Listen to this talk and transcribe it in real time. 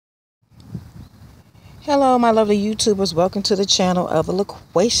Hello, my lovely YouTubers. Welcome to the channel of the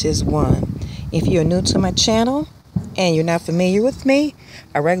Loquacious One. If you're new to my channel and you're not familiar with me,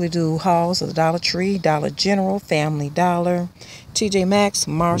 I regularly do hauls of the Dollar Tree, Dollar General, Family Dollar, TJ Maxx,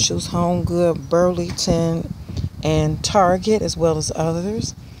 Marshalls, Home Good, Burlington, and Target, as well as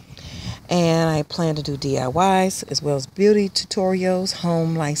others. And I plan to do DIYs as well as beauty tutorials,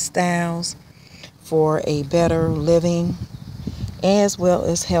 home lifestyles for a better living, as well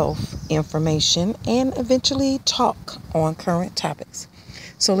as health information, and eventually talk on current topics.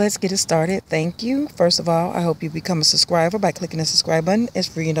 So let's get it started. Thank you. First of all, I hope you become a subscriber by clicking the subscribe button. It's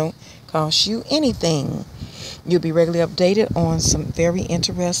free and don't cost you anything. You'll be regularly updated on some very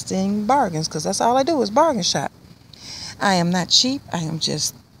interesting bargains, because that's all I do is bargain shop. I am not cheap. I am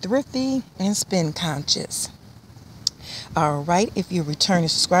just thrifty and spend conscious. All right, if you're a returning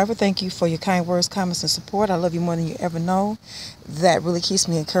subscriber, thank you for your kind words, comments, and support. I love you more than you ever know. That really keeps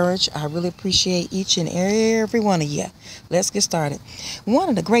me encouraged. I really appreciate each and every one of you. Let's get started. One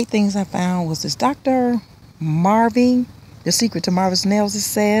of the great things I found was this Dr. Marvy, the secret to Marvelous Nails, it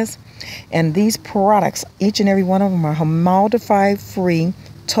says. And these products, each and every one of them are formaldehyde-free,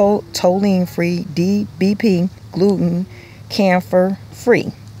 toluene-free, DBP, gluten,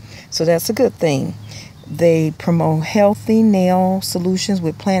 camphor-free. So that's a good thing. They promote healthy nail solutions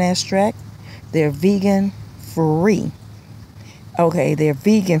with plant extract. They're vegan free. Okay, they're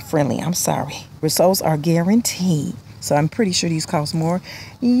vegan friendly. I'm sorry. Results are guaranteed. So I'm pretty sure these cost more.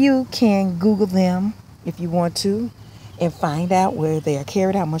 You can Google them if you want to and find out where they are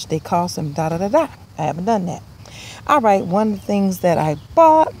carried, how much they cost, and I haven't done that. All right, one of the things that I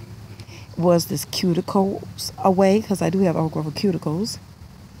bought was this cuticles away, because I do have overgrowth cuticles.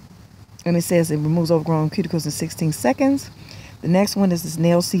 And it says it removes overgrown cuticles in 16 seconds. The next one is this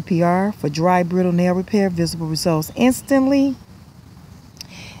nail CPR for dry, brittle nail repair. Visible results instantly.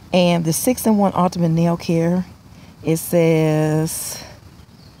 And the 6-in-1 Ultimate Nail Care. It says,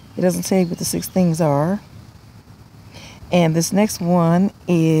 it doesn't tell you what the 6 things are. And this next one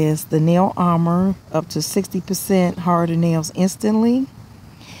is the Nail Armor, up to 60% harder nails instantly.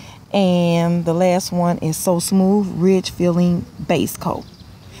 And the last one is So Smooth Ridge Filling Base Coat.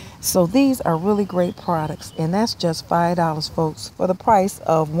 So these are really great products, and that's just $5, folks, for the price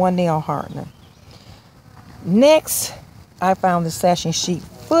of one nail hardener. Next, I found the Sash and Chic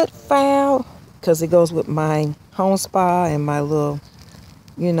foot file, because it goes with my home spa and my little,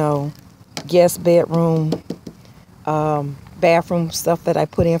 guest bedroom, bathroom stuff that I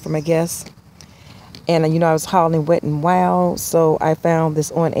put in for my guests. And I was hauling Wet n Wild, so I found this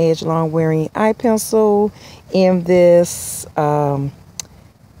On Edge long wearing eye pencil in this.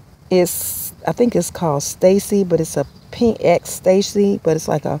 I think it's called Stacy, but it's a pink X Stacy, but it's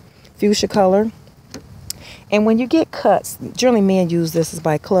like a fuchsia color. And when you get cuts, generally men use this. Is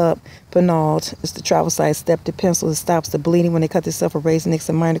by Club Penard. It's the travel size step-tip pencil that stops the bleeding when they cut themselves, or raise nicks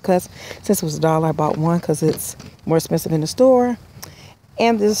and minor cuts. Since it was $1, I bought one because it's more expensive in the store.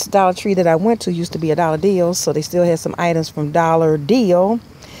 And this Dollar Tree that I went to used to be $1 deal, so they still had some items from Dollar Deal.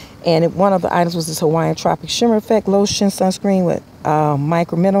 And one of the items was this Hawaiian Tropic Shimmer Effect Lotion Sunscreen with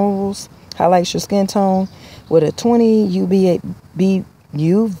micro minerals, highlights your skin tone with a 20 UVB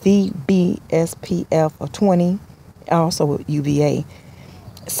SPF of 20, also with UVA.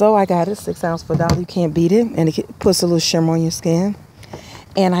 So I got it, 6 ounces for $1. You can't beat it, and it puts a little shimmer on your skin.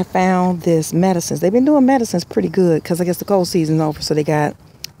 And I found this medicines. They've been doing medicines pretty good, because I guess the cold season's over, so they got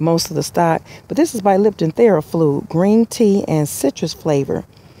most of the stock. But this is by Lipton Theraflu, green tea and citrus flavor.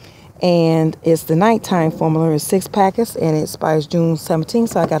 And it's the nighttime formula. It's 6 packets, and it expires June 17th,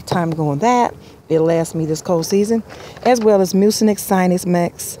 so I got time to go on that. It'll last me this cold season. As well as Mucinex Sinus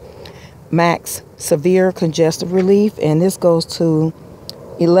Max Severe Congestive Relief, and this goes to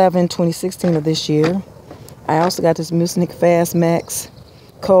 11/2016 of this year. I also got this Mucinex Fast Max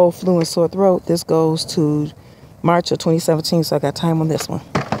Cold, Flu, and Sore Throat. This goes to March of 2017, so I got time on this one.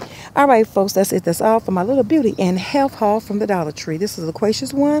 All right, folks, that's it. That's all for my little beauty and health haul from the Dollar Tree. This is the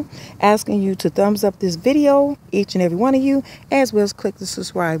Loquacious One, asking you to thumbs up this video, each and every one of you, as well as click the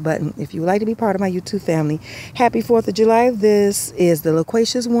subscribe button if you would like to be part of my YouTube family. Happy 4th of July. This is the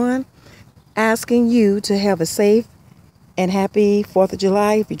Loquacious One, asking you to have a safe and happy 4th of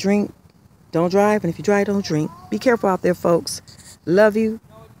July. If you drink, don't drive, and if you drive, don't drink. Be careful out there, folks. Love you.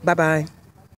 Bye-bye.